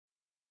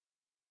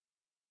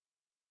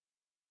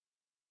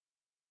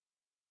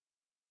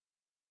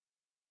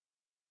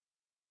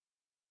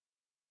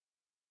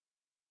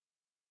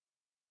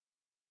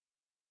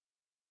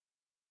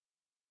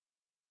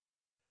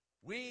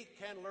We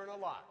can learn a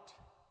lot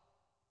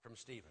from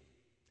Stephen.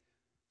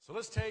 So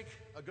let's take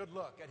a good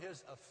look at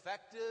his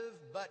effective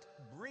but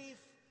brief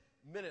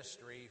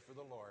ministry for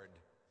the Lord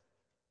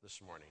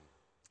this morning.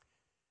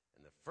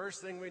 And the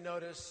first thing we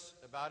notice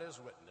about his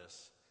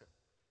witness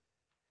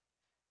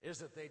is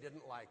that they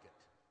didn't like it.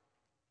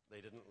 They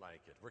didn't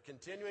like it. We're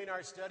continuing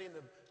our study in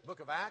the book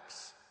of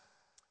Acts,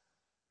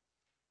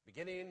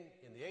 beginning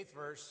in the 8th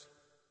verse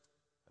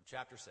of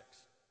chapter 6.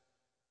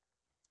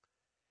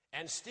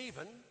 And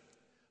Stephen,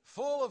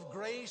 full of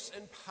grace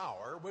and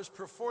power, was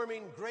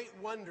performing great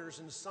wonders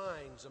and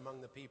signs among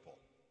the people.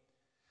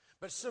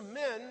 But some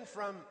men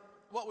from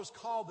what was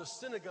called the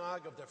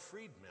synagogue of the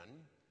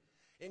freedmen,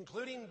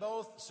 including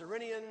both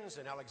Cyrenians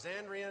and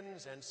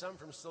Alexandrians and some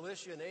from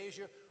Cilicia and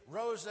Asia,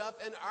 rose up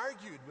and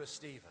argued with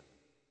Stephen.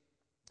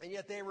 And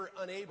yet they were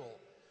unable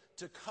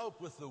to cope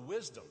with the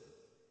wisdom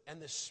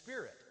and the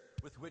spirit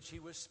with which he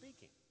was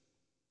speaking.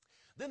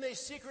 Then they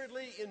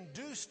secretly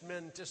induced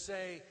men to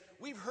say,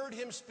 "We've heard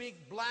him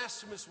speak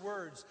blasphemous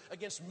words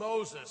against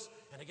Moses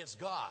and against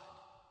God."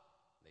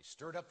 And they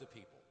stirred up the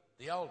people,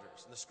 the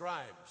elders and the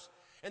scribes,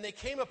 and they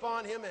came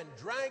upon him and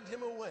dragged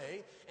him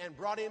away and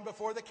brought him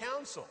before the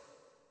council.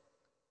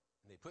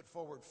 And they put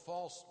forward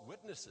false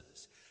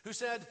witnesses who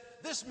said,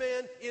 "This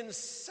man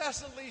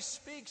incessantly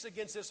speaks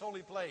against this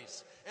holy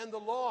place and the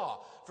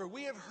law, for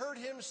we have heard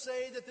him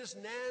say that this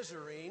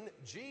Nazarene,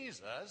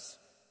 Jesus,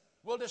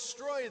 will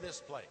destroy this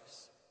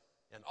place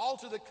and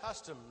alter the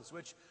customs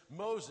which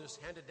Moses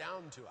handed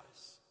down to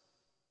us."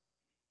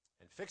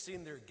 And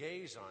fixing their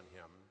gaze on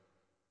him,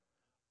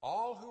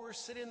 all who were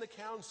sitting in the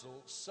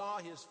council saw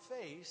his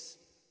face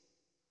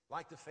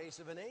like the face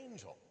of an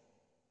angel.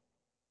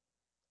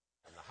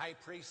 And the high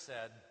priest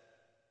said,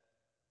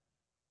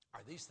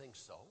 "Are these things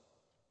so?"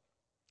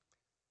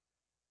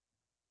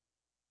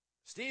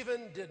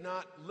 Stephen did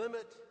not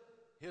limit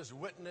his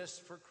witness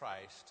for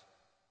Christ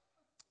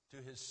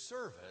to his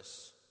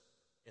service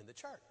in the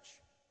church.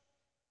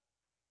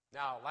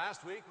 Now,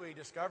 last week we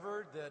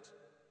discovered that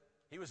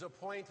he was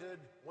appointed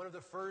one of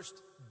the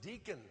first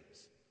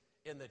deacons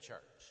in the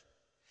church.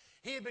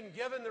 He had been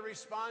given the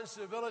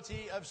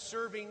responsibility of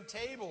serving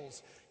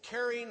tables,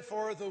 caring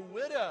for the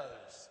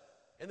widows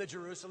in the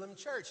Jerusalem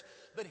church.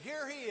 But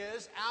here he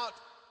is out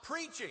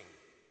preaching,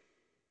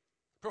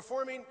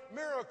 performing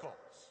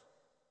miracles,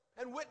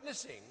 and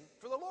witnessing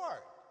for the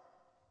Lord.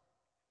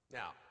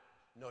 Now,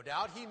 no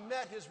doubt he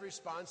met his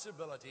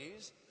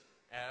responsibilities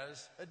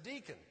as a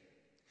deacon,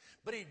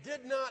 but he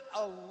did not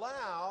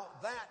allow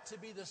that to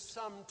be the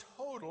sum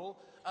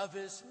total of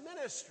his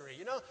ministry.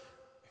 You know,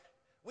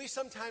 we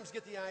sometimes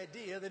get the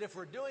idea that if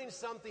we're doing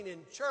something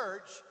in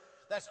church,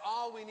 that's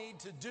all we need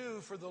to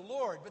do for the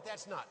Lord, but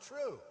that's not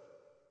true.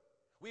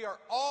 We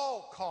are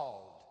all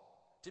called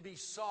to be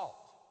salt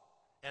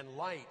and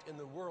light in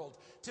the world,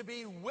 to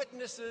be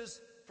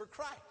witnesses for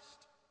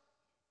Christ.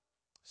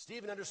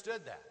 Stephen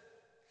understood that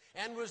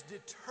and was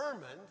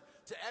determined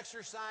to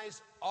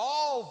exercise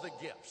all the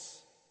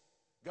gifts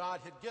God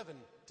had given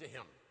to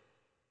him.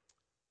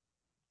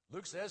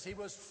 Luke says he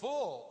was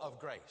full of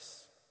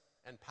grace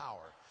and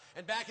power.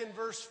 And back in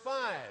verse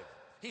 5,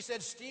 he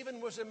said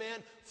Stephen was a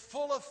man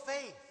full of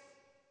faith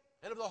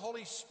and of the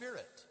Holy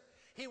Spirit.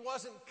 He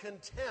wasn't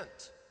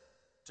content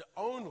to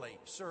only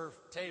serve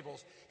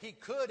tables. He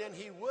could and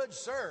he would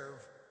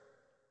serve,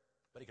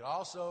 but he could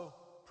also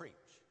preach.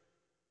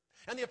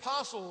 And the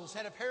apostles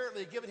had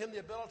apparently given him the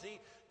ability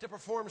to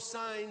perform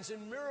signs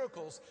and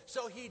miracles,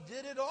 so he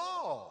did it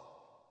all.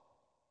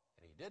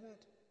 And he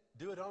didn't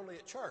do it only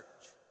at church.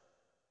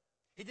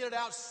 He did it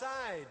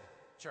outside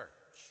church.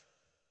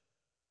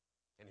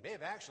 And he may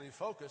have actually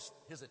focused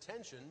his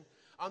attention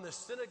on the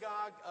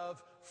synagogue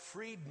of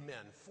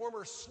freedmen,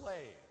 former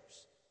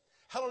slaves,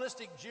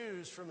 Hellenistic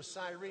Jews from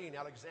Cyrene,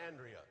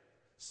 Alexandria,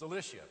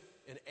 Cilicia,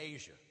 and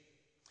Asia.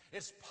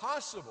 It's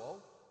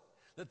possible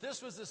that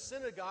this was the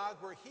synagogue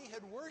where he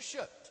had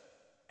worshiped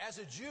as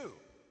a Jew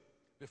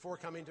before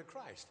coming to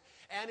Christ.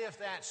 And if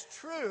that's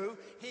true,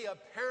 he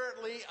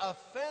apparently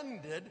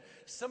offended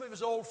some of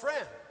his old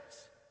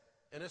friends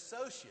and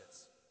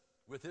associates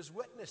with his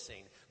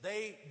witnessing.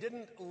 They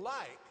didn't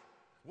like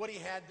what he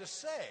had to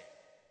say,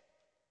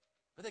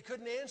 but they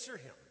couldn't answer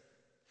him.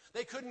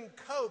 They couldn't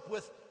cope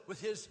with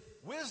his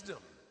wisdom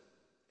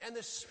and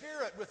the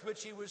spirit with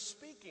which he was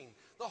speaking.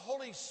 The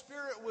Holy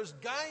Spirit was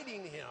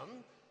guiding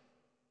him,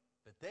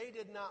 but they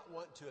did not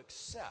want to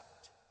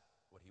accept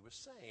what he was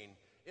saying.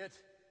 It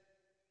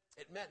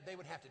meant they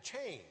would have to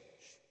change,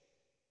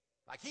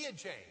 like he had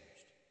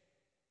changed,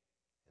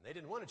 and they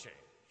didn't want to change.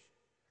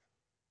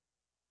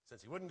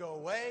 Since he wouldn't go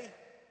away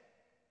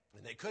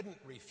and they couldn't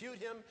refute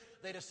him,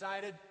 they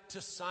decided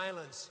to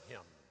silence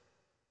him.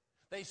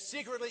 They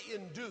secretly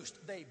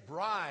induced, they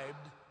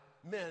bribed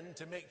men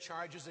to make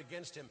charges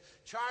against him,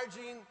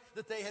 charging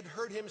that they had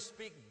heard him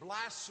speak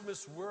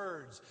blasphemous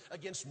words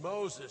against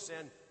Moses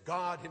and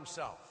God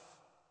himself.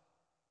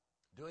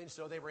 Doing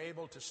so, they were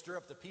able to stir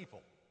up the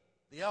people,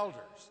 the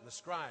elders and the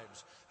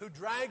scribes, who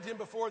dragged him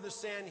before the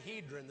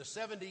Sanhedrin, the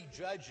 70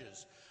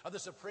 judges of the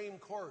Supreme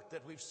Court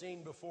that we've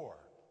seen before.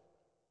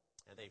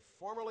 And they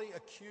formally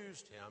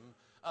accused him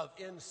of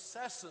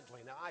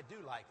incessantly, now I do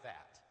like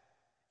that,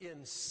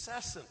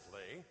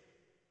 incessantly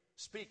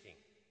speaking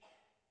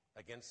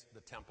against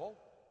the temple,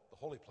 the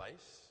holy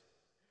place,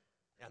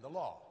 and the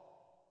law.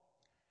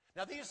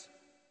 Now these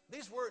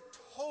were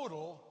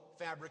total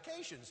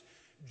fabrications.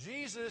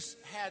 Jesus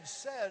had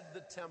said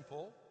the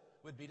temple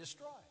would be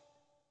destroyed.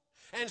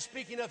 And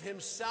speaking of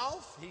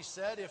himself, he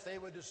said if they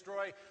would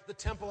destroy the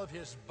temple of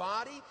his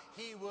body,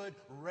 he would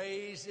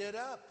raise it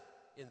up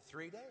in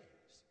 3 days.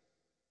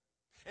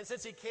 And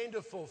since he came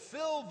to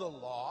fulfill the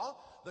law,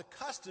 the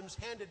customs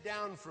handed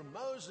down from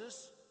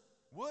Moses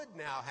would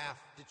now have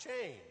to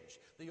change.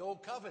 The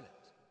old covenant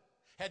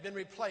had been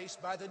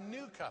replaced by the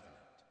new covenant.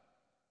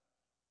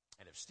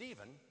 And if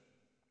Stephen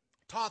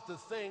taught the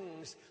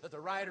things that the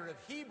writer of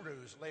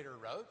Hebrews later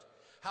wrote,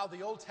 how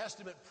the Old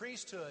Testament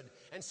priesthood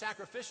and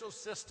sacrificial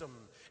system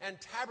and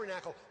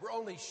tabernacle were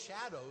only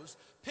shadows,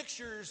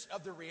 pictures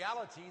of the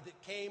reality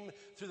that came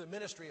through the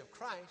ministry of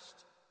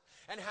Christ,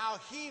 and how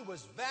he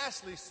was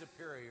vastly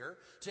superior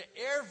to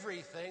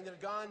everything that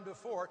had gone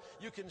before,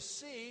 you can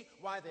see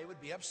why they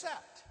would be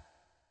upset.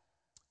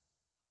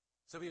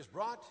 So he was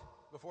brought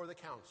before the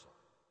council.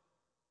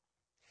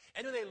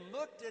 And when they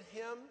looked at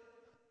him,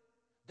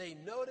 they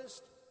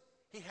noticed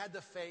he had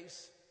the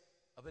face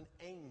of an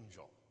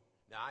angel.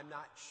 Now, I'm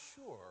not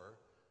sure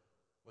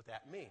what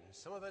that means.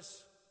 Some of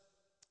us,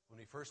 when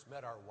we first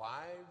met our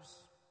wives,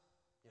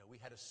 we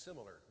had a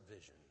similar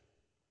vision.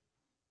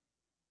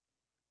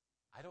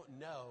 I don't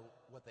know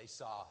what they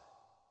saw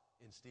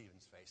in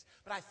Stephen's face,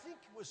 but I think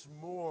it was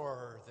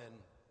more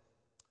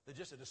than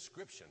just a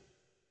description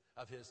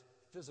of his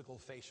physical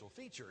facial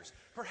features.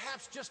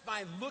 Perhaps just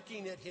by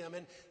looking at him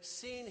and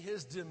seeing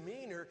his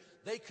demeanor,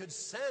 they could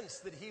sense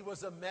that he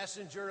was a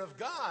messenger of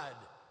God.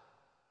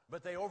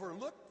 But they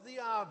overlooked the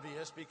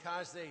obvious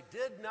because they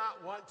did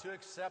not want to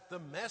accept the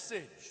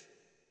message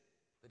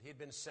that he had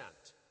been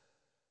sent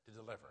to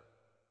deliver.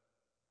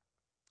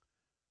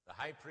 The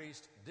high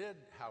priest did,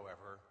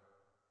 however,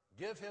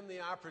 give him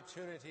the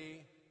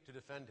opportunity to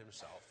defend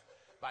himself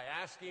by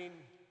asking,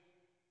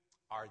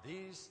 "Are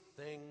these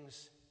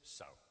things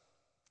so?"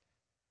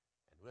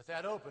 And with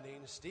that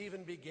opening,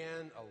 Stephen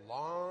began a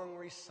long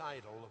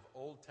recital of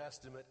Old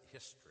Testament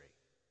history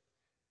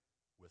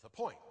with a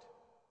point.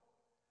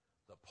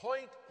 The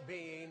point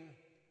being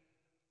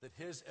that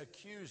his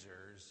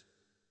accusers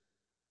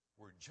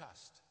were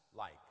just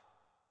like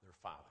their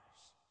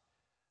fathers.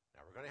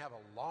 Now, we're going to have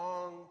a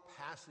long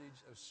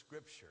passage of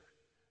Scripture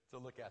to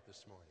look at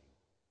this morning.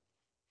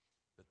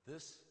 But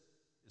this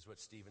is what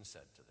Stephen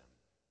said to them.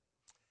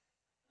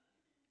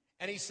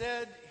 And he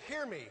said,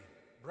 "Hear me,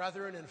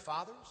 brethren and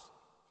fathers.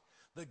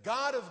 The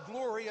God of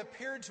glory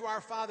appeared to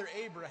our father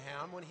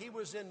Abraham when he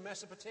was in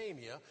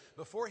Mesopotamia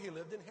before he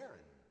lived in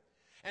Haran,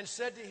 and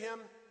said to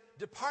him,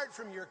 'Depart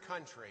from your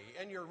country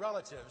and your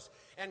relatives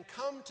and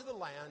come to the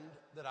land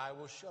that I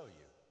will show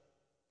you.'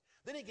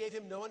 Then he gave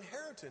him no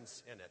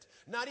inheritance in it,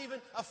 not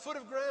even a foot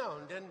of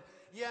ground, and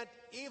yet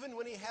even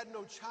when he had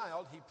no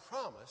child, he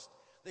promised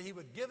that he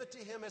would give it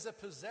to him as a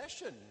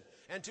possession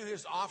and to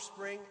his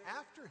offspring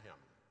after him.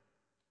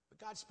 But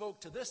God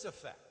spoke to this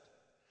effect,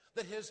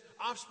 that his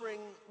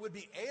offspring would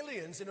be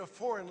aliens in a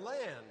foreign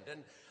land,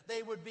 and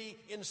they would be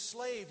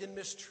enslaved and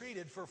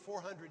mistreated for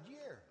 400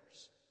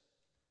 years.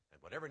 And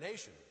whatever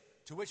nation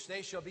to which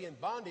they shall be in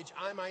bondage,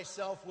 I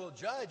myself will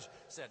judge,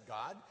 said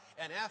God,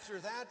 and after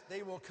that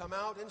they will come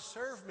out and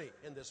serve me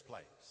in this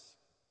place."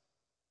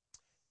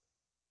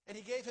 And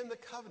he gave him the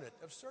covenant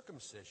of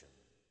circumcision.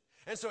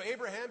 And so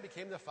Abraham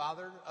became the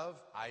father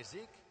of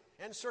Isaac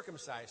and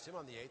circumcised him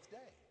on the 8th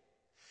day.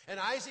 And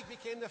Isaac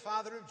became the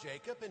father of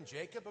Jacob, and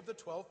Jacob of the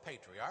 12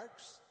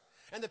 patriarchs.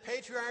 And the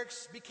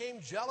patriarchs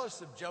became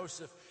jealous of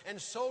Joseph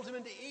and sold him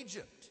into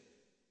Egypt.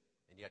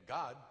 And yet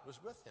God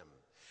was with him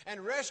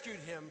and rescued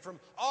him from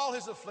all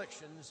his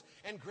afflictions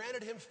and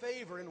granted him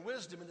favor and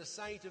wisdom in the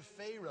sight of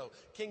Pharaoh,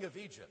 king of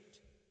Egypt.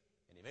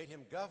 And he made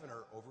him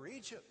governor over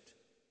Egypt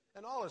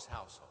and all his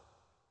household.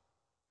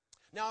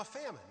 Now a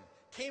famine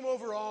came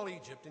over all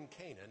Egypt and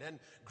Canaan, and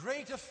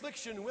great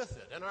affliction with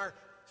it, and our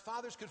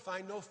fathers could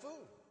find no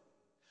food.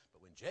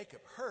 But when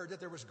Jacob heard that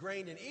there was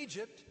grain in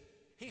Egypt,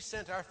 he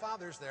sent our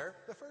fathers there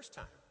the first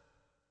time.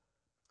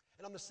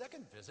 And on the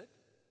second visit,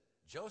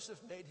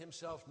 Joseph made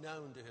himself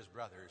known to his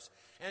brothers,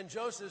 and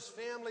Joseph's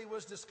family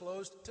was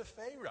disclosed to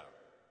Pharaoh.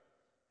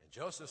 And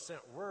Joseph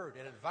sent word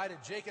and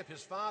invited Jacob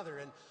his father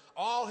and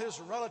all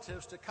his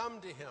relatives to come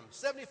to him,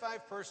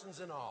 75 persons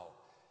in all.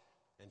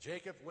 And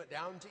Jacob went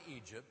down to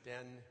Egypt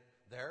and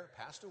there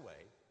passed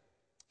away,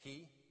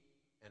 he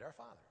and our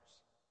fathers.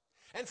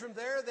 And from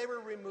there they were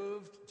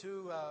removed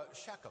to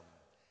Shechem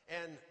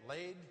and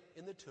laid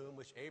in the tomb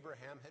which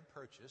Abraham had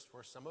purchased for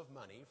a sum of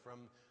money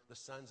from the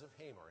sons of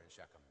Hamor in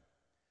Shechem.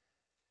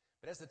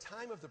 But as the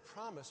time of the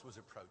promise was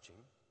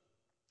approaching,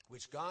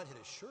 which God had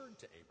assured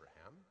to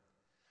Abraham,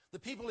 the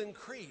people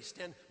increased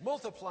and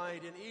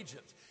multiplied in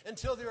Egypt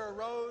until there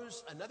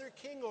arose another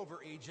king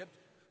over Egypt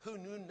who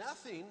knew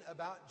nothing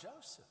about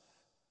Joseph.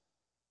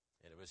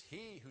 And it was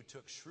he who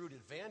took shrewd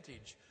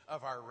advantage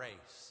of our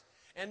race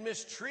and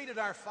mistreated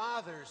our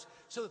fathers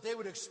so that they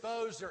would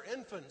expose their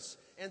infants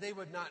and they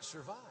would not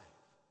survive.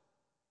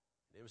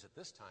 It was at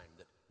this time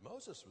that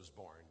Moses was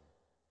born.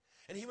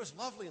 And he was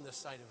lovely in the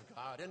sight of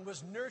God and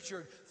was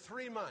nurtured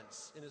 3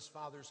 months in his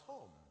father's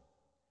home.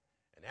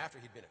 And after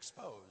he'd been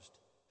exposed,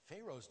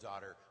 Pharaoh's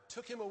daughter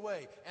took him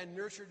away and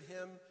nurtured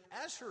him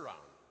as her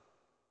own.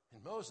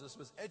 And Moses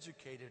was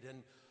educated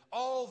in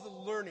all the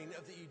learning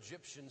of the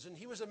Egyptians, and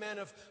he was a man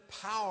of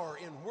power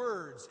in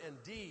words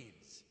and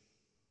deeds.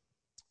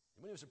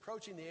 And when he was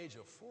approaching the age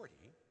of 40,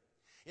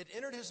 it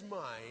entered his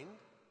mind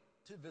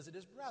to visit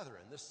his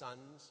brethren, the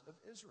sons of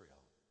Israel.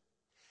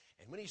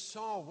 And when he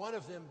saw one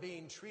of them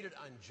being treated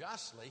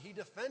unjustly, he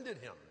defended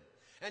him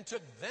and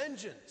took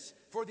vengeance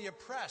for the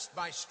oppressed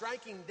by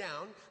striking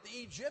down the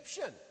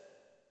Egyptian.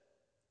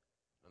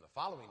 On the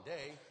following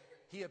day,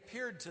 he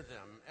appeared to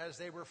them as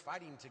they were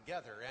fighting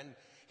together, and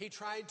he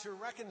tried to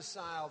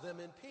reconcile them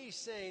in peace,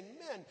 saying,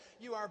 "Men,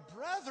 you are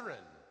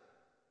brethren.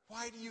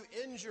 Why do you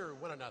injure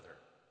one another?"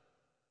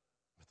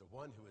 But the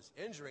one who was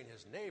injuring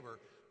his neighbor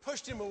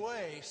pushed him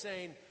away,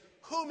 saying,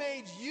 "Who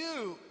made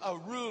you a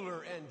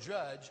ruler and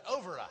judge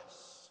over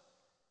us?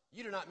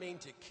 You do not mean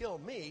to kill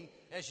me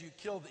as you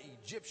killed the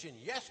Egyptian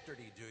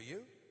yesterday, do you?"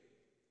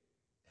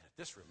 And at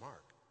this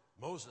remark,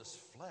 Moses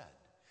fled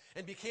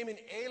and became an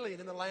alien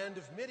in the land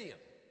of Midian,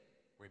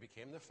 where he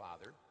became the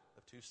father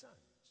of 2 sons.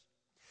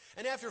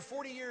 And after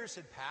 40 years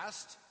had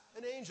passed,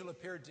 an angel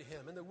appeared to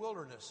him in the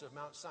wilderness of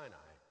Mount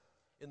Sinai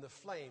in the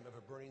flame of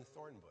a burning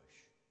thorn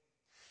bush.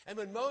 And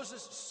when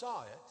Moses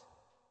saw it,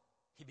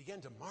 he began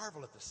to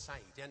marvel at the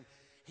sight, and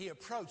he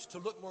approached to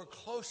look more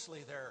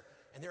closely there,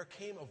 and there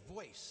came a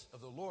voice of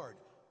the Lord,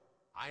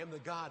 "I am the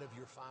God of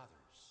your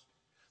fathers,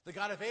 the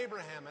God of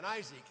Abraham and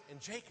Isaac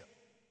and Jacob."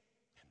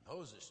 And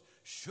Moses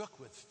shook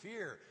with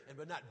fear and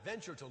would not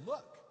venture to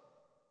look.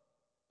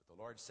 But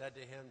the Lord said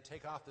to him,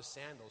 "Take off the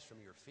sandals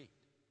from your feet,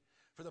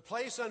 for the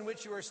place on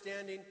which you are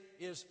standing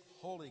is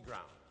holy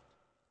ground.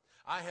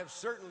 I have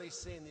certainly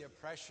seen the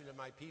oppression of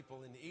my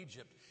people in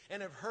Egypt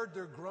and have heard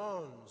their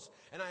groans,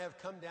 and I have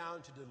come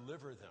down to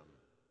deliver them.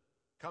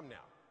 Come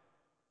now,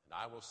 and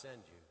I will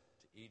send you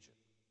to Egypt."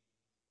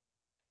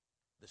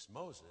 This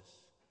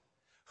Moses,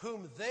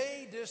 whom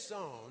they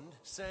disowned,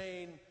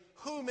 saying,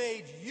 "Who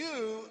made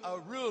you a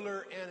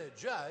ruler and a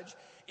judge?"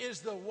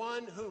 is the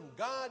one whom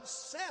God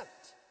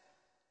sent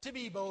to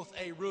be both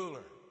a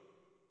ruler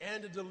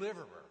and a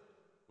deliverer,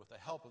 with the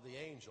help of the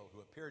angel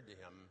who appeared to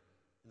him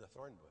in the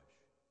thorn bush.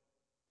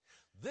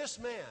 This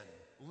man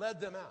led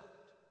them out,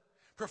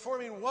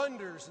 performing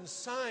wonders and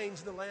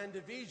signs in the land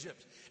of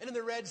Egypt and in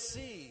the Red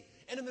Sea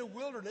and in the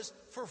wilderness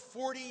for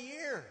 40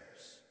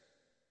 years.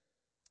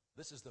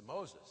 This is the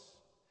Moses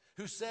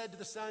who said to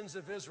the sons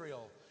of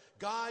Israel,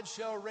 "God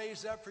shall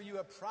raise up for you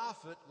a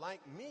prophet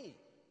like me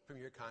from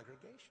your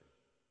congregation."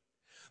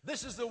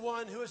 This is the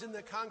one who was in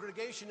the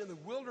congregation in the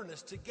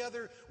wilderness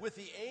together with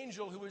the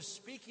angel who was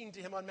speaking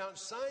to him on Mount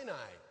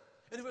Sinai,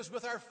 and who was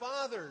with our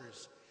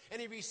fathers,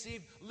 and he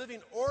received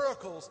living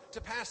oracles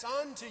to pass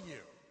on to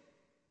you.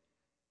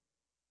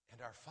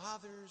 And our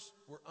fathers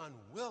were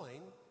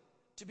unwilling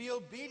to be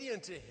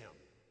obedient to him,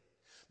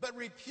 but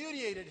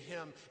repudiated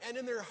him, and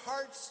in their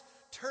hearts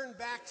turned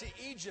back to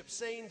Egypt,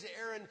 saying to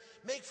Aaron,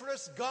 "Make for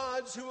us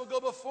gods who will go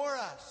before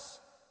us.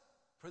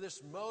 For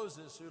this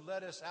Moses who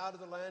led us out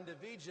of the land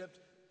of Egypt,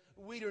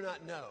 we do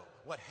not know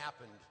what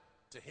happened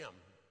to him."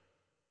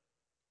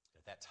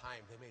 At that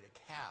time they made a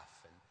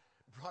calf and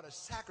brought a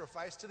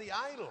sacrifice to the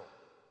idol,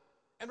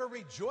 and were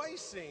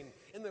rejoicing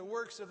in the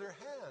works of their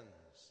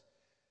hands.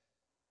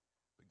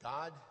 But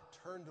God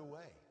turned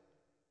away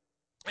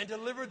and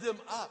delivered them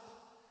up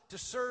to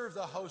serve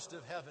the host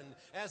of heaven,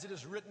 as it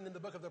is written in the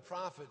book of the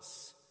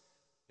prophets,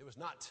 "It was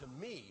not to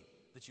me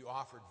that you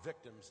offered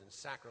victims and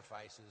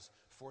sacrifices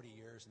 40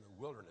 years in the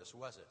wilderness,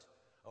 was it,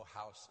 O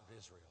house of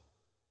Israel?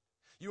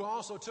 You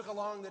also took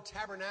along the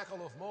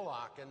tabernacle of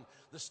Moloch and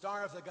the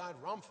star of the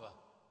god Rompha,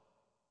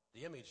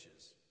 the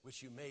images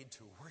which you made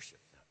to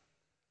worship them.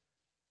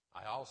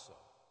 I also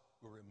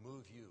will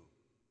remove you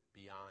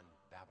beyond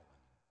Babylon."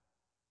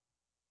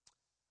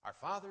 Our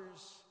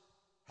fathers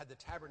had the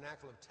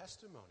tabernacle of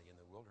testimony in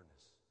the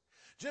wilderness,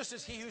 just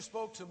as he who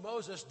spoke to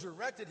Moses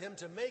directed him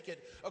to make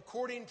it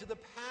according to the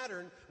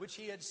pattern which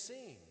he had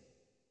seen.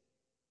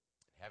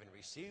 Having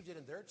received it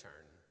in their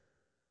turn,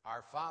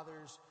 our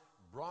fathers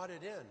brought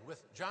it in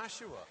with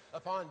Joshua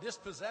upon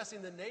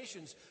dispossessing the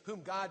nations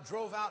whom God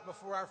drove out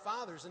before our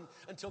fathers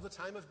until the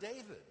time of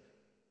David.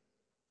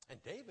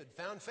 And David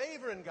found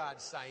favor in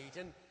God's sight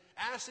and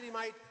asked that he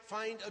might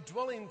find a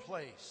dwelling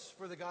place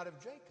for the God of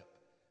Jacob.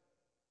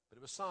 But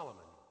it was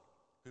Solomon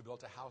who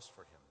built a house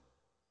for him.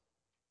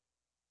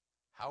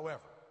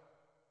 However,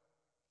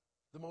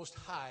 the Most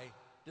High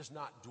does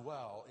not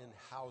dwell in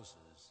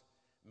houses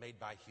made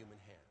by human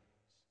hands.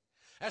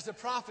 As the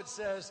prophet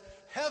says,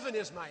 "Heaven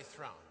is my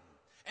throne,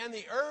 and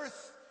the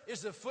earth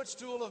is the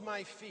footstool of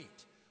my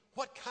feet.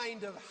 What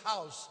kind of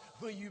house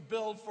will you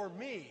build for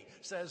me,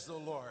 says the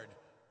Lord?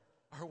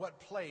 Or what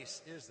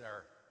place is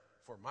there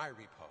for my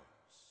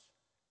repose?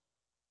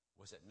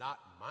 Was it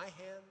not my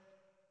hand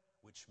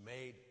which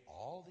made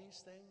all these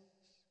things?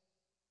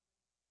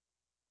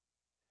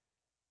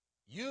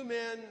 You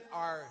men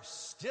are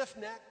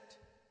stiff-necked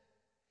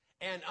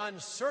and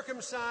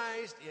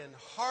uncircumcised in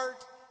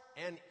heart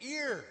and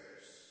ears,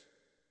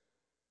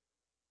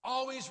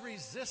 always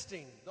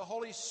resisting the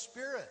Holy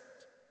Spirit.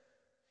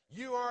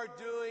 You are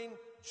doing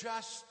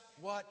just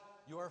what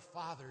your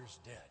fathers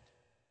did.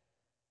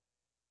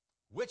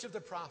 Which of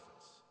the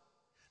prophets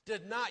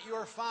did not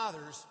your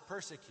fathers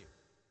persecute?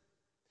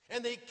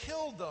 And they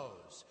killed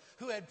those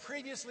who had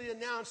previously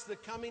announced the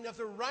coming of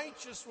the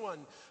righteous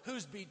one,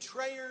 whose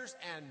betrayers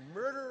and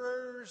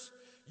murderers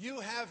you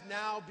have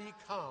now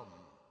become.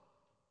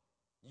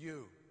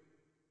 You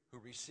who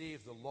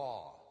received the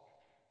law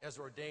as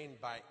ordained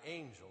by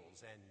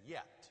angels and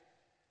yet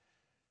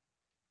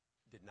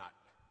did not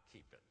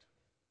keep it.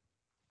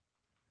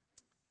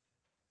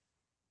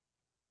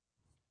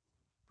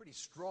 Pretty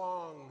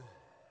strong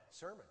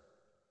sermon.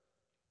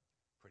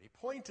 Pretty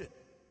pointed.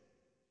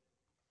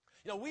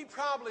 We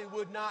probably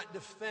would not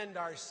defend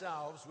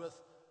ourselves with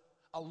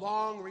a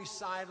long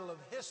recital of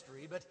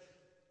history, but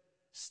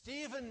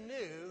Stephen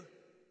knew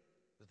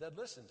that they'd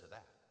listen to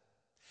that.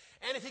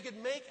 And if he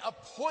could make a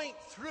point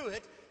through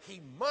it, he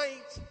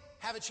might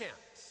have a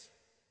chance.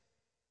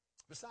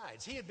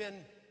 Besides, he had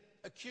been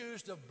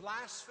accused of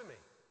blasphemy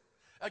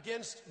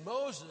against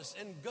Moses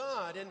and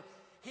God, and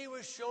he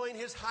was showing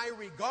his high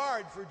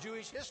regard for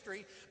Jewish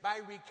history by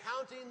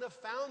recounting the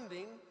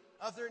founding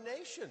of their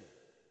nation.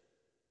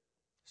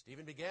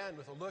 Stephen began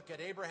with a look at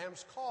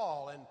Abraham's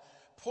call and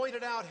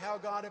pointed out how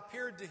God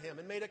appeared to him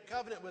and made a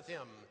covenant with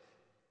him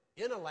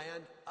in a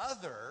land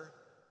other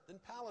than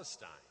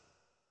Palestine,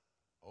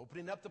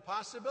 opening up the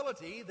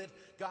possibility that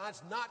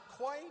God's not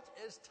quite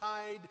as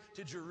tied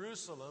to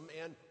Jerusalem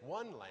and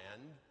one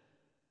land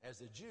as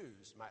the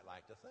Jews might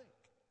like to think.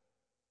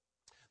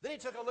 Then he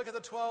took a look at the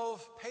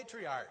 12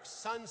 patriarchs,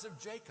 sons of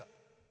Jacob,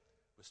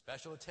 with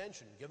special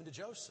attention given to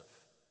Joseph,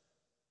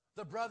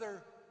 the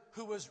brother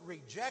who was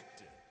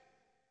rejected,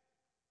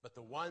 but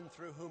the one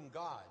through whom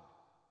God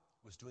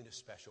was doing a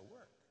special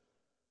work.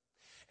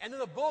 And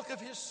then the bulk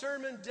of his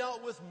sermon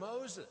dealt with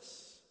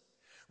Moses,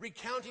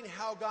 recounting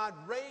how God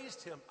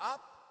raised him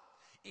up,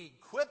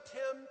 equipped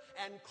him,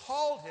 and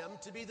called him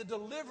to be the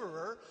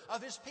deliverer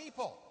of his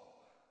people.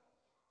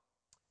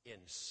 In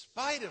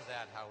spite of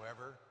that,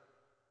 however,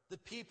 the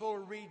people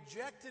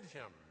rejected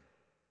him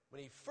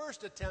when he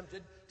first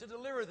attempted to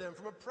deliver them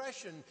from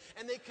oppression,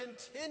 and they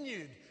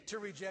continued to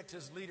reject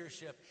his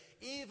leadership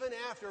even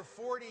after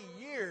 40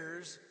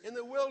 years in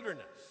the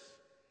wilderness.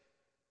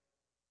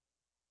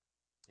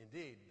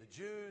 Indeed, the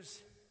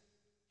Jews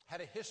had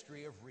a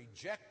history of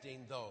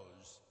rejecting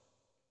those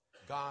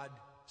God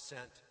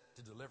sent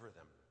to deliver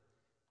them.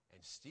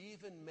 And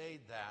Stephen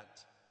made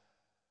that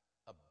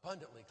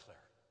abundantly clear.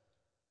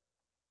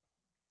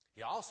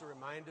 He also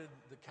reminded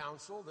the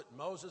council that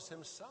Moses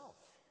himself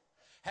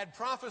had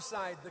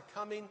prophesied the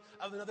coming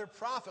of another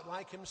prophet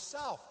like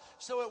himself.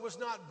 So it was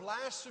not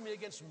blasphemy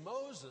against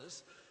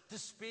Moses to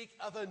speak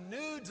of a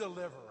new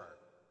deliverer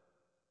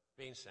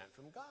being sent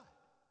from God.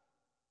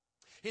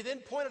 He then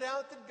pointed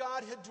out that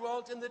God had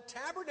dwelt in the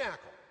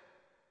tabernacle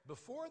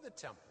before the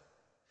temple,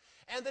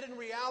 and that in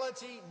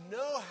reality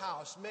no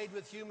house made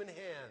with human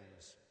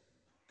hands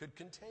could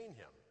contain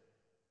him.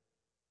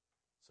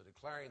 So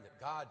declaring that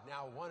God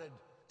now wanted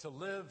to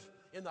live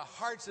in the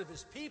hearts of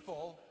his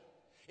people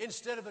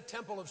instead of a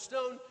temple of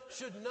stone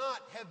should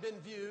not have been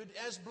viewed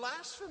as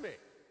blasphemy.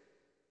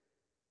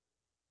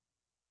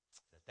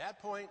 At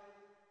that point,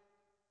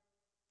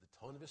 the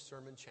tone of his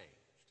sermon changed.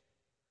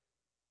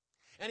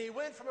 And he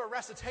went from a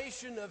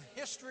recitation of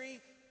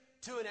history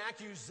to an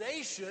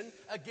accusation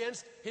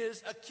against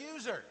his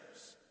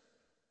accusers.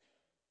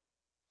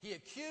 He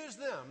accused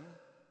them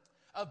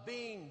of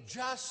being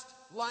just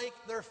like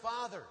their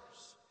fathers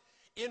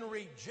in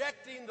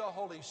rejecting the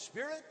Holy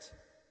Spirit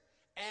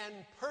and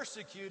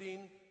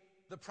persecuting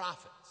the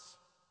prophets.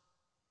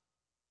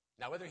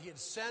 Now, whether he had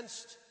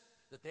sensed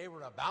that they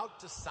were about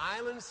to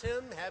silence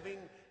him, having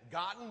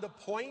gotten the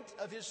point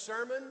of his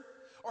sermon,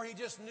 or he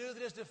just knew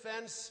that his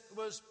defense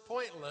was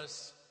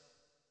pointless,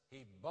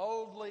 he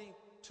boldly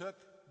took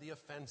the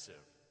offensive.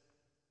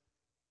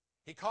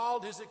 He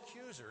called his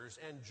accusers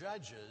and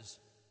judges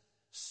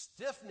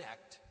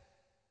stiff-necked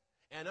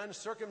and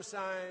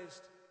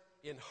uncircumcised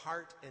in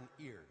heart and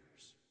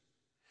ears.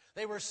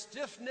 They were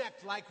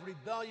stiff-necked like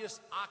rebellious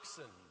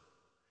oxen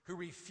who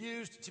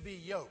refused to be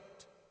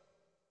yoked,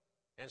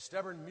 and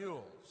stubborn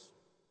mules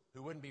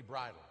who wouldn't be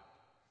bridled.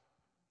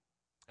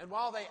 And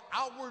while they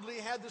outwardly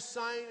had the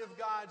sign of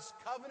God's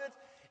covenant,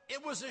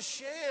 it was a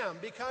sham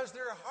because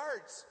their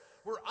hearts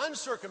were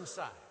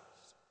uncircumcised,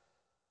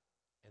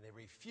 and they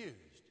refused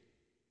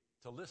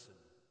to listen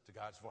to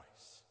God's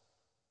voice.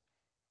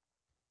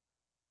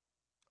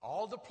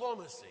 All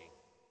diplomacy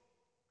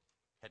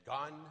had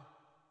gone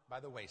by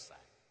the wayside.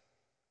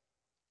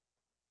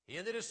 He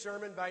ended his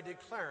sermon by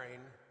declaring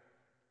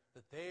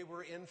that they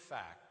were in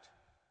fact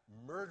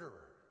murderers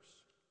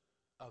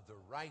of the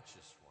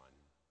righteous one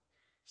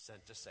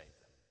sent to save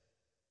them,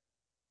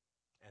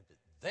 and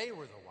that they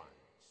were the ones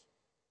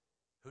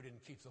who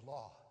didn't keep the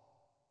law.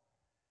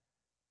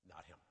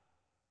 Not him.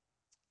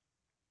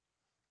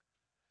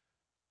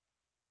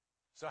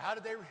 So how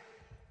did they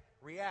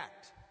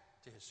react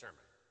to his sermon?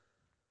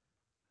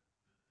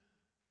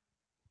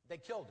 They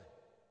killed him.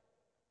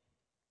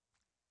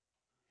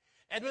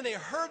 And when they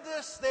heard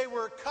this, they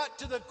were cut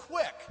to the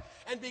quick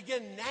and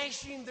began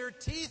gnashing their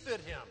teeth at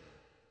him.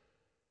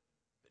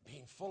 But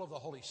being full of the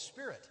Holy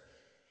Spirit,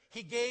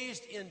 he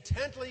gazed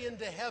intently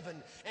into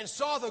heaven and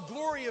saw the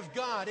glory of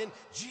God and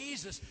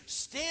Jesus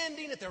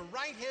standing at the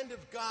right hand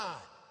of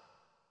God.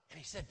 And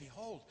he said,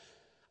 "Behold,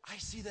 I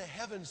see the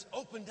heavens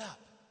opened up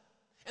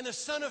and the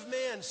Son of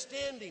Man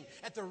standing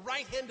at the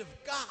right hand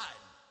of God."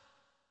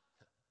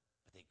 But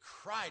they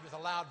cried with a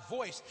loud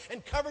voice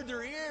and covered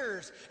their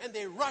ears, and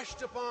they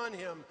rushed upon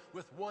him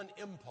with one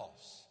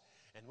impulse.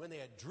 And when they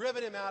had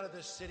driven him out of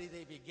the city,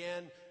 they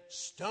began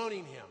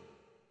stoning him.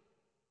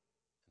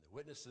 And the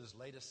witnesses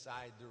laid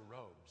aside their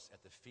robes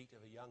at the feet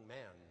of a young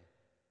man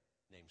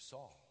named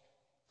Saul.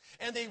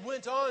 And they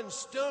went on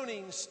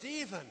stoning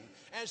Stephen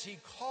as he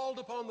called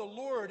upon the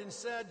Lord and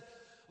said,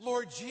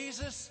 "Lord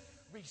Jesus,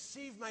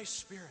 receive my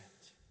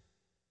spirit."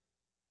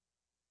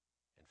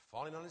 And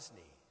falling on his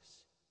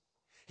knees,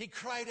 he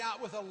cried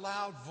out with a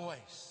loud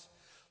voice,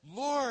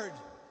 "Lord,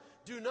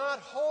 do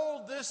not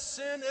hold this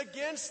sin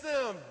against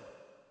them."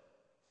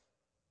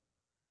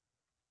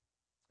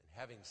 And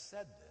having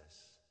said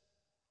this,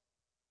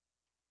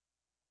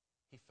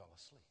 he fell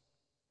asleep.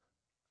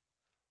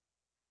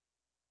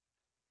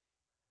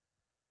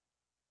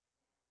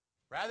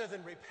 Rather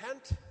than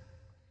repent,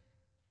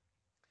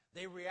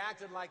 they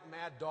reacted like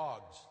mad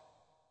dogs,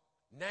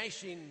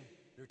 gnashing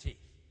their teeth.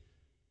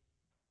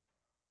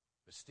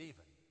 But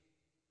Stephen,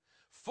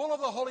 full of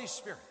the Holy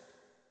Spirit,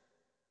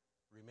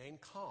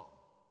 remained calm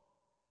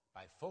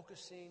by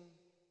focusing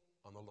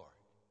on the Lord.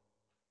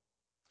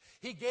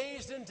 He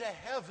gazed into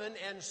heaven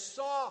and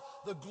saw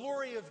the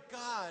glory of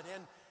God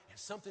and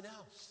something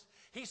else.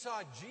 He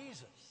saw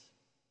Jesus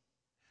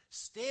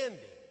standing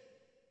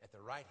at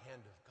the right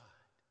hand of God.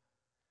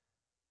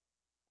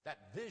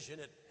 That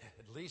vision,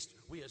 at least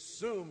we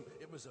assume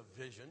it was a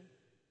vision,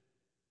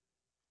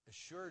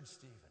 assured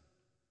Stephen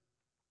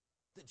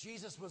that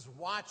Jesus was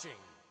watching.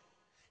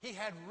 He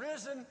had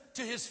risen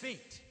to his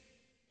feet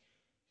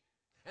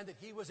and that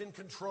he was in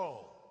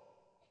control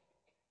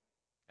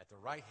at the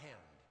right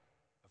hand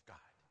of God.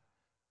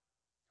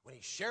 When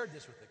he shared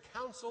this with the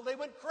council, they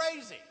went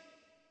crazy.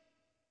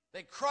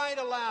 They cried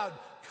aloud,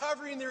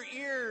 covering their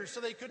ears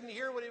so they couldn't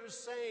hear what he was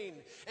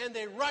saying, and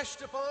they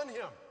rushed upon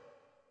him.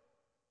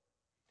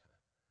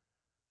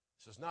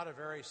 This was not a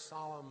very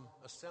solemn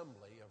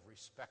assembly of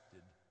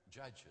respected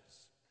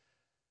judges.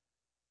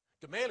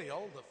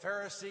 Gamaliel, the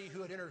Pharisee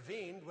who had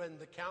intervened when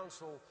the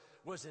council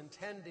was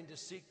intending to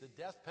seek the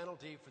death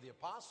penalty for the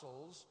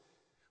apostles,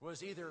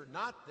 was either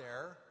not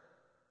there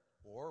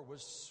or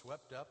was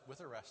swept up with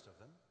the rest of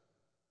them.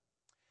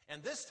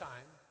 And this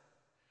time,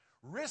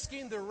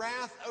 risking the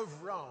wrath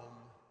of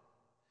Rome,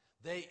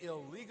 they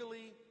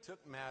illegally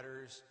took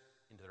matters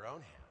into their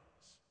own hands.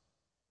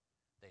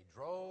 They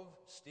drove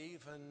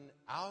Stephen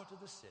out of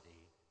the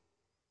city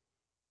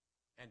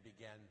and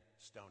began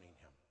stoning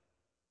him.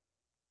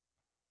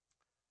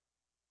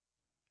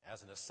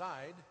 As an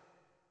aside,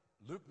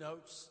 Luke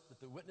notes that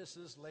the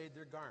witnesses laid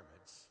their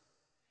garments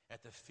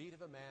at the feet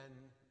of a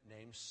man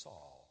named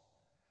Saul,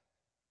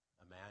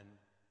 a man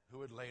who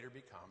would later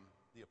become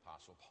the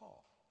Apostle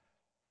Paul.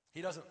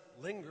 He doesn't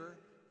linger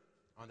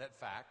on that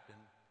fact, and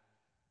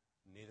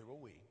neither will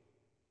we.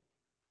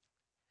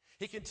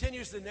 He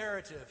continues the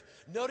narrative,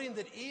 noting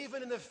that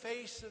even in the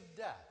face of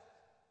death,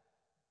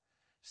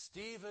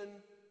 Stephen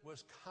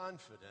was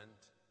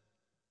confident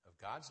of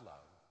God's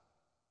love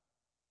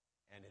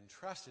and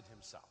entrusted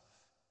himself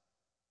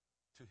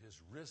to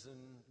his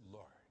risen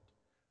Lord.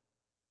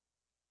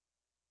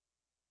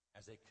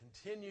 As they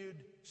continued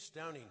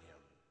stoning him,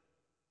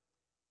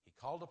 he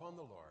called upon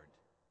the Lord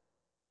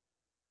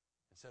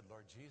and said,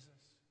 "Lord Jesus,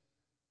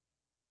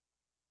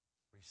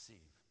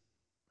 receive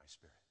my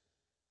spirit."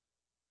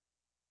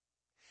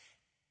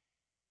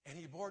 And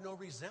he bore no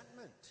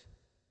resentment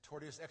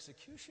toward his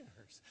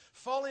executioners.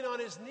 Falling on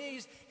his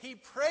knees, he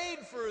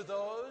prayed for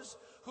those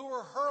who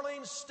were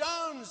hurling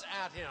stones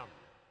at him.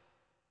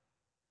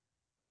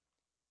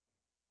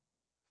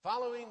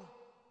 Following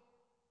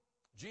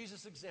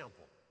Jesus'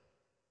 example,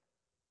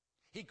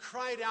 he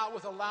cried out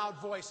with a loud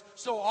voice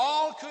so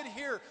all could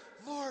hear,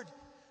 "Lord,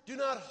 do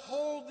not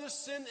hold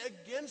this sin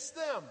against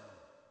them."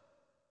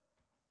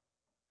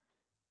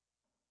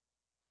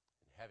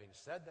 And having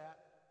said that,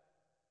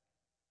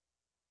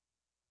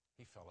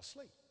 he fell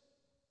asleep.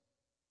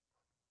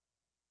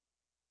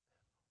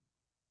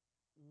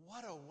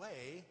 What a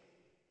way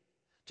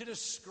to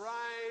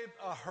describe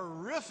a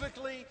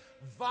horrifically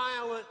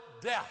violent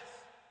death.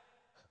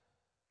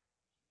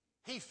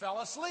 He fell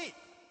asleep.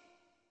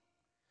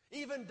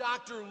 Even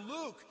Dr.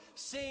 Luke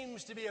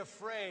seems to be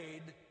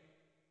afraid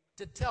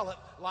to tell it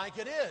like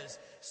it is.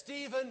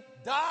 Stephen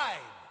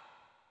died.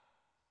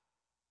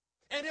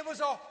 And it was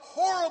a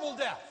horrible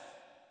death.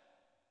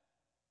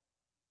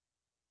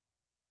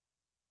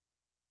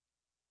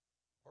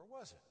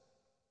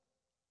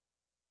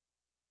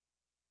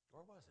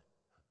 Or was it?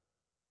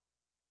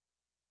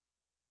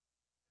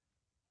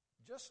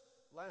 Just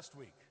last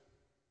week,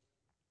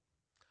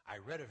 I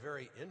read a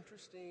very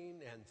interesting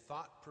and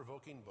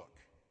thought-provoking book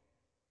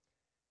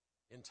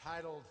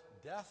entitled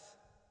Death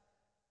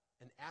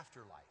and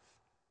Afterlife,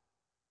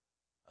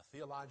 a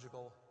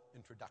Theological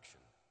Introduction.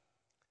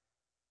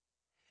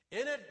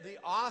 In it, the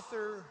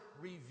author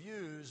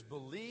reviews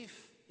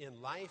belief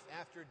in life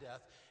after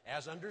death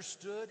as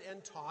understood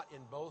and taught in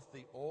both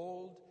the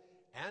Old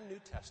and New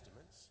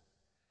Testaments,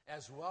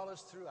 as well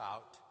as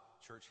throughout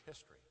church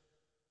history.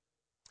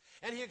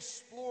 And he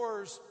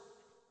explores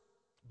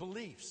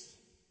beliefs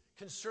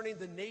concerning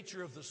the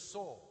nature of the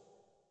soul,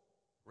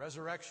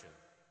 resurrection,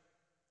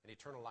 and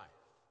eternal life.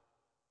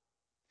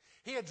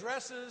 He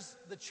addresses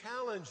the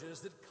challenges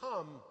that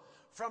come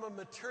from a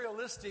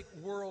materialistic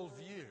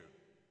worldview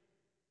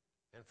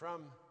and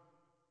from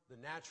the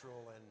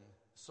natural and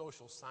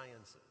social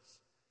sciences.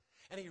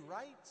 And he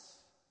writes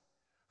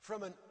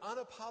from an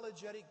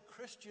unapologetic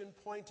Christian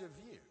point of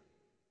view,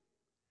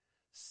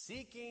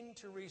 seeking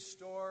to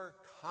restore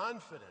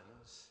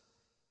confidence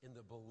in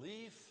the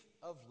belief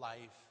of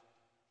life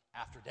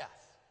after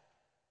death,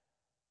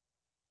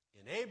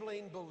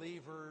 enabling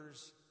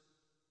believers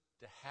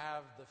to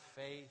have the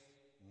faith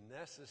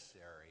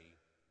necessary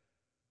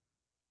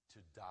to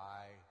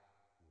die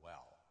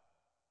well.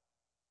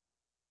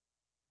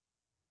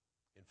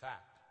 In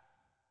fact,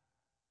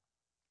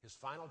 his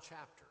final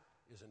chapter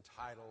is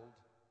entitled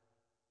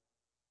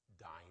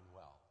Dying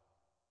Well.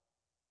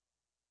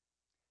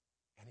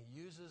 And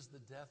he uses the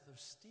death of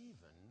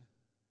Stephen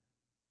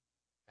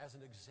as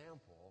an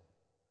example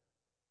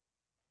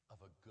of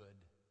a good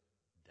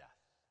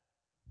death.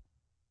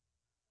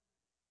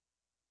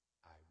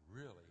 I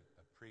really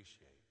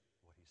appreciate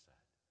what he said.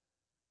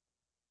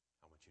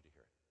 I want you to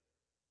hear it.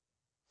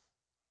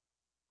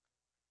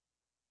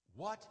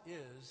 What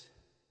is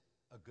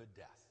a good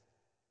death?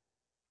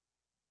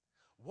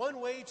 One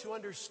way to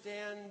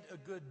understand a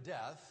good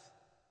death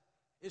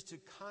is to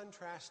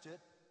contrast it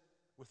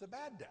with a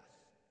bad death.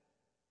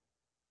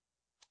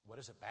 What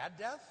is a bad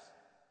death?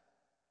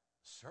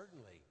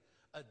 Certainly,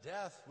 a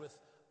death with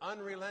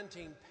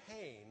unrelenting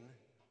pain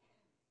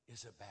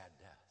is a bad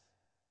death.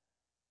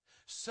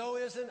 So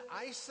is an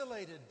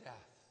isolated death,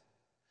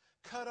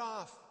 cut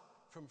off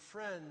from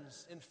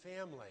friends and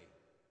family,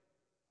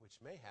 which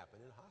may happen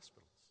in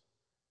hospitals.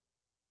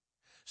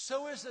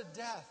 So is a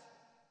death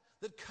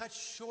that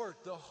cuts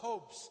short the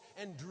hopes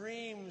and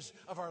dreams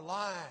of our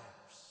lives.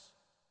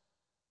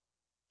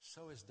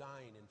 So is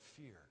dying in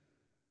fear,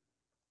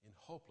 in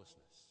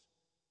hopelessness,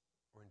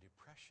 or in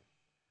depression.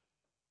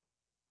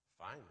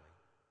 Finally,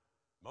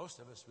 most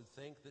of us would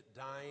think that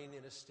dying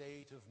in a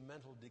state of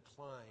mental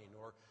decline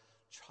or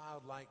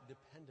childlike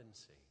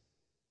dependency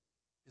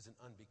is an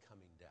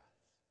unbecoming death.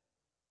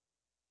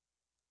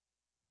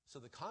 So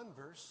the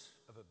converse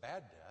of a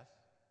bad death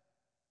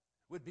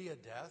would be a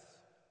death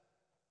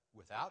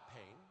without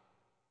pain,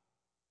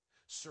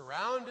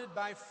 surrounded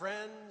by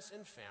friends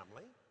and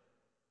family,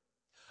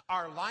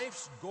 our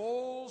life's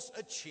goals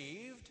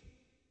achieved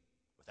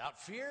without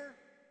fear,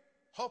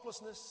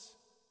 hopelessness,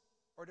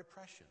 or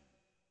depression.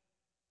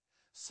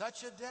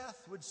 Such a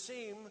death would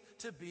seem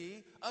to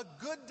be a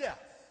good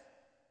death.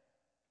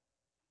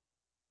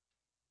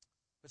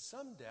 But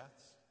some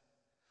deaths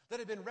that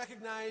have been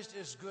recognized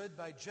as good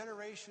by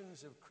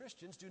generations of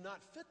Christians do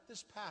not fit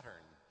this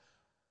pattern.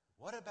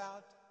 What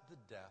about the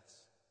deaths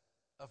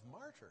of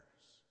martyrs?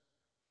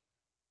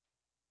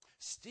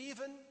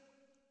 Stephen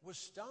was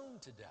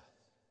stoned to death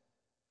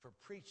for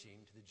preaching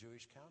to the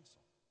Jewish council.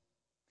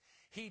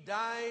 He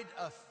died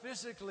a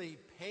physically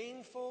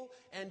painful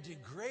and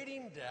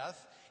degrading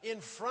death in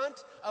front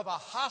of a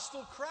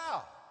hostile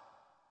crowd.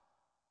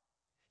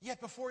 Yet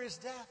before his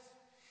death,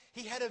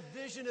 he had a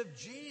vision of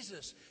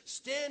Jesus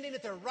standing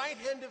at the right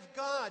hand of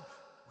God,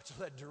 which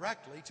led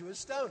directly to his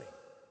stoning.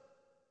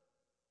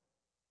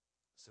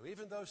 So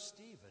even though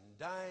Stephen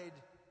died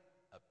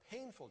a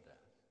painful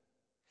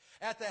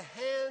death at the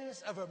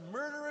hands of a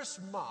murderous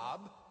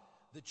mob,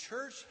 the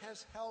church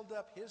has held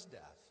up his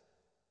death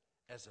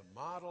as a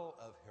model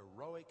of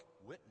heroic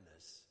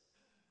witness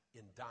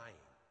in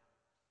dying.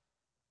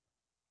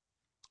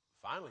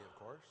 Finally, of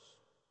course,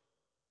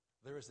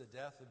 there is the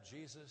death of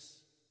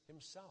Jesus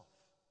himself.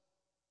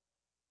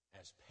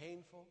 As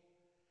painful,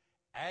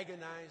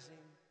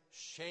 agonizing,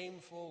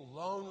 shameful,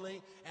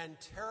 lonely, and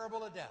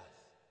terrible a death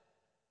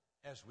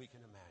as we can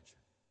imagine.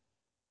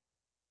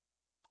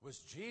 Was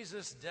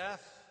Jesus'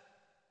 death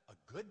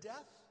a good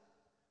death?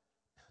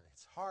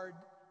 It's hard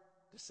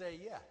to say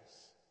yes,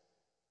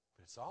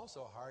 but it's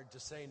also hard to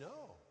say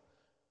no.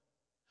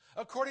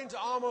 According to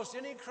almost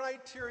any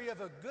criteria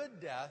of a good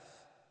death,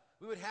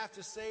 we would have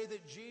to say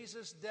that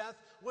Jesus' death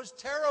was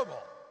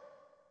terrible.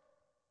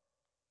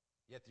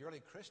 Yet the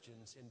early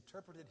Christians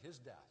interpreted his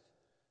death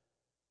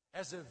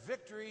as a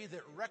victory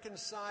that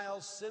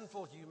reconciles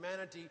sinful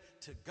humanity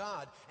to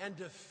God and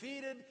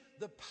defeated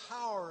the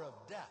power of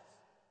death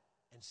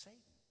and Satan.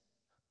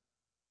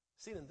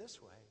 Seen in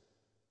this way,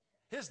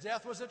 his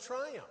death was a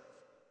triumph,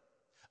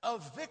 a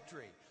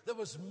victory that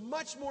was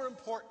much more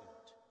important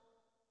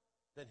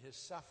than his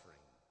suffering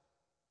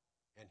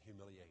and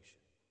humiliation.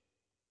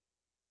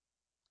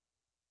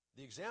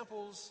 The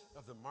examples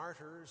of the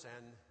martyrs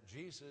and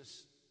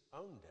Jesus'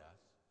 own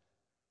death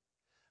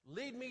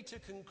lead me to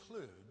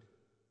conclude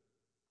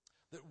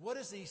that what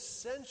is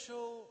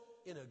essential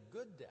in a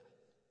good death,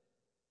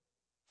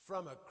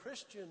 from a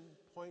Christian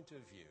point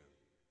of view,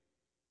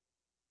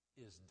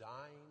 is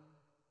dying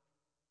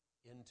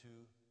into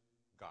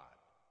God.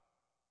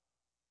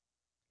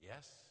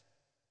 Yes,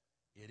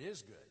 it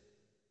is good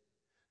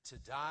to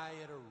die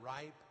at a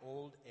ripe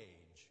old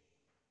age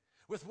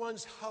with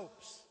one's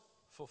hopes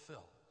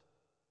fulfilled.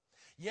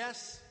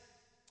 Yes,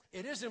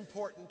 it is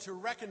important to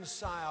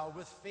reconcile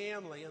with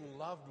family and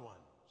loved ones,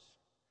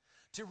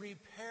 to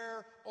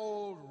repair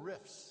old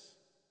rifts,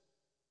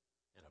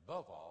 and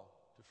above all,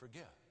 to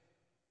forgive.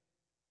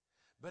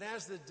 But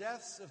as the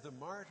deaths of the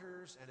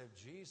martyrs and of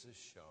Jesus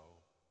show,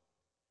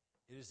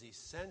 it is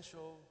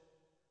essential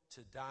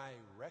to die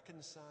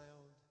reconciled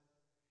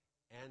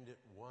and at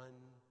one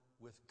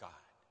with God,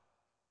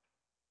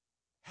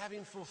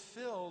 having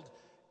fulfilled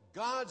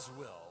God's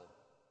will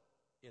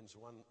in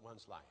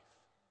one's life,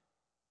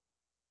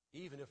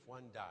 even if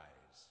one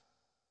dies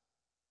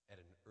at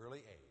an early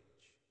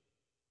age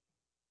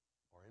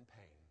or in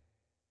pain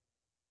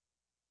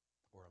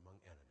or among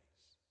enemies.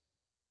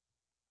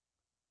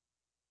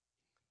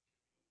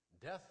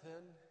 Death,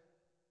 then,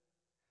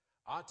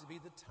 ought to be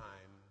the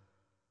time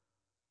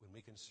when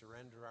we can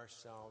surrender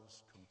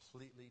ourselves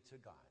completely to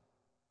God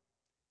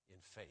in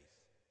faith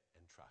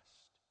and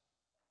trust.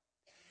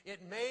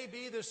 It may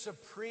be the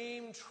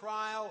supreme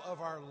trial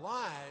of our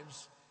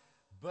lives,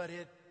 but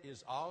it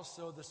is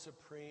also the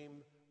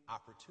supreme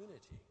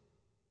opportunity.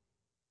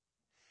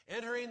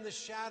 Entering the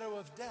shadow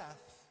of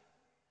death,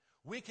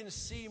 we can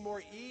see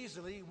more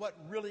easily what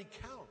really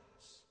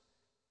counts.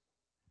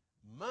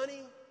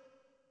 Money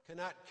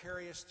cannot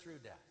carry us through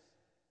death,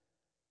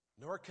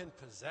 nor can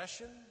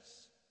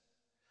possessions,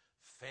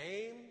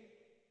 fame,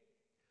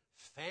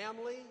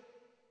 family,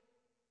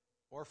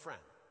 or friends.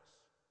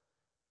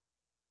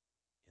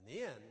 In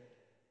the end,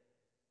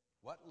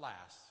 what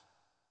lasts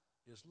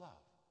is love.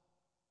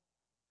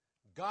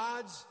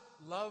 God's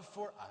love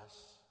for us,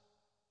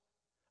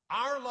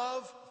 our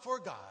love for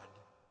God,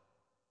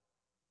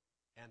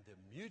 and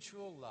the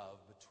mutual love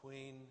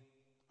between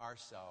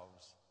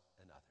ourselves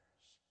and others.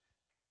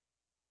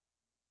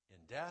 In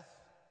death,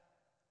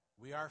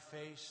 we are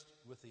faced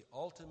with the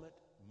ultimate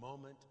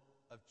moment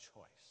of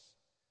choice,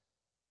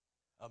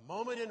 a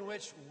moment in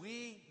which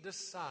we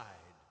decide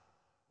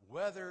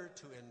whether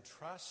to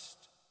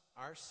entrust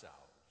ourselves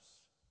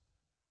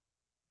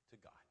to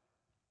God.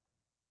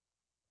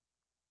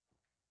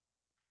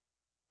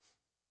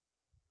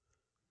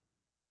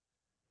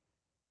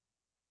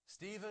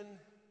 Stephen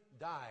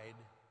died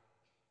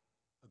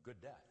a good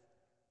death,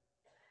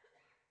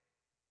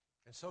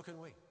 and so can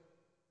we.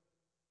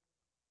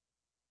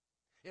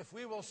 If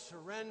we will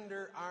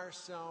surrender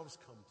ourselves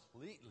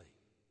completely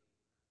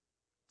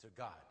to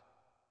God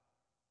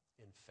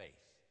in faith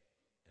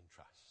and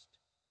trust.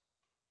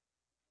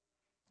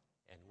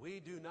 And we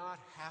do not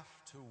have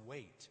to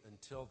wait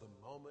until the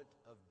moment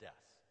of death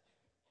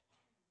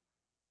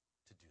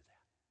to do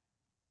that.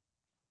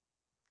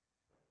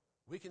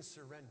 We can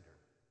surrender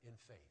in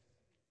faith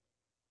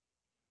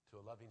to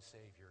a loving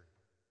Savior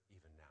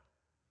even now.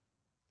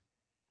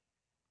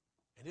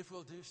 And if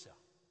we'll do so,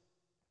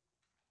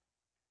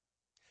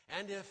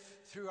 and if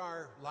through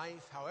our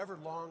life, however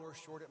long or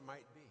short it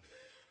might be,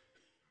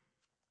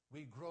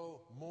 we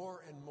grow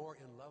more and more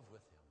in love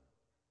with Him,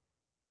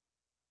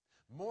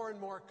 more and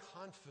more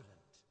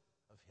confident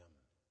of Him,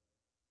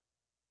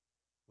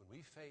 when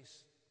we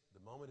face the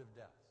moment of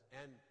death,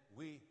 and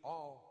we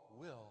all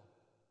will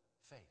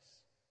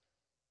face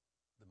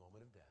the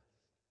moment of death.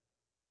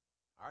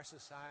 Our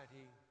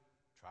society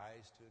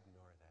tries to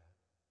ignore that,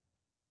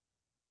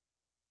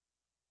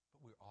 but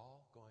we're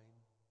all going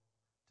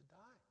to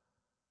die.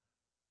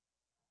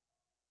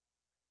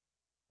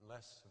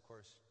 Unless, of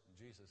course,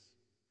 Jesus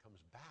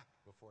comes back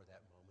before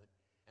that moment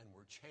and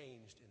we're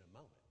changed in a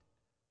moment.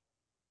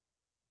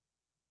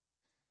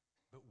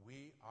 But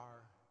we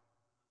are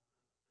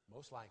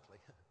most likely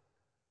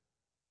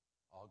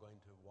all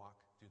going to walk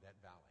through that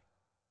valley.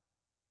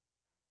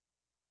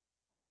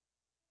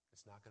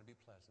 It's not going to be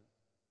pleasant.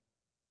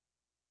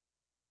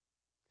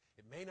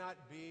 It may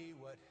not be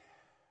what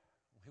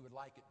we would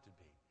like it to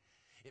be.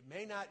 It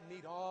may not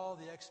meet all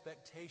the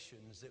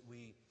expectations that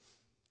we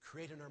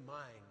create in our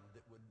mind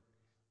that would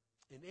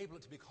enable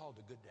it to be called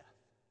a good death.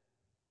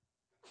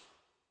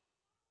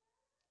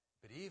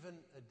 But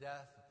even a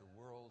death that the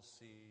world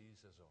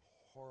sees as a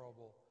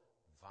horrible,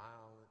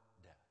 violent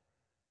death,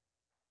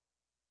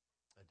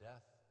 a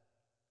death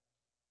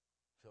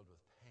filled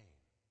with pain,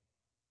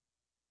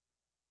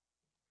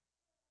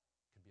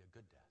 can be a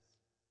good death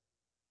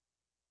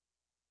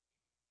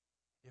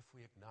if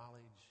we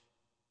acknowledge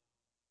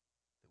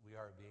that we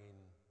are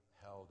being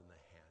held in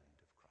the hand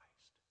of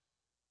Christ,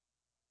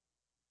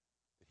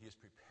 that He has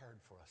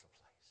prepared for us a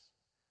place,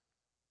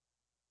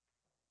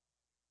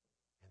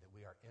 and that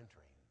we are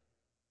entering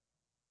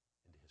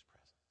into His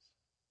presence.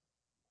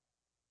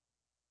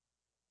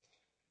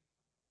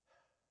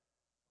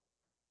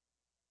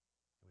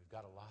 We've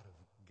got a lot of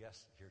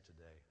guests here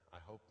today. I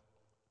hope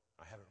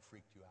I haven't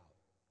freaked you out.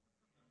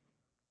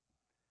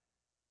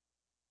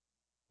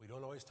 We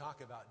don't always talk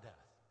about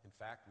death. In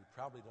fact, we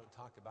probably don't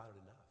talk about it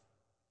enough.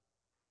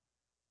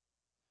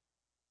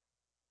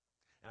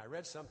 And I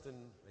read something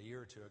a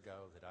year or two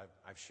ago that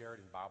I've shared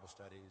in Bible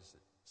studies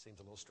that seems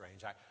a little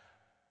strange. I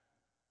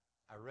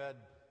read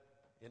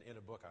in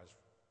a book,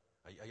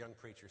 a young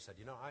preacher said,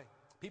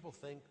 people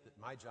think that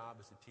my job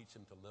is to teach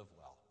them to live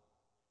well.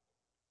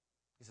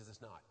 He says,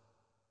 it's not.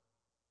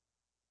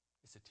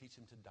 It's to teach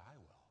them to die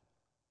well.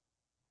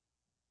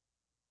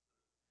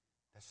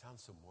 That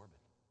sounds so morbid.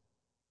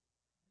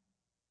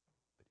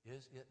 But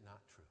is it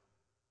not true?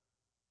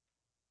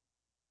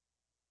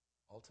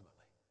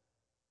 Ultimately,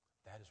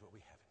 that is what we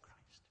have in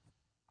Christ.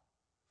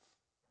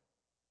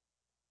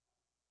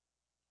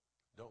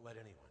 Don't let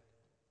anyone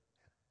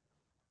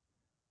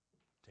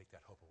take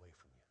that hope away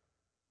from you.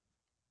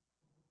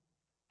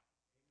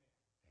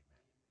 Amen.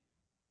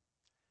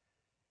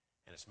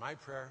 And it's my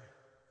prayer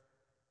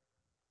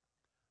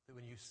that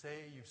when you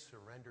say you've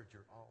surrendered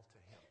your all to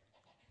Him,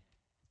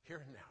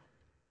 here and now,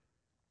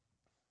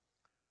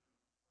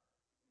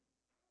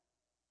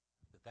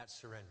 that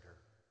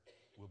surrender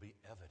will be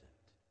evident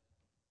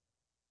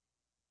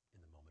in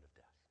the moment of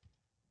death.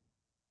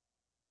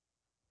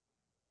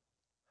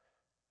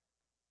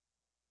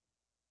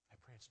 I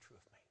pray it's true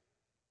of me.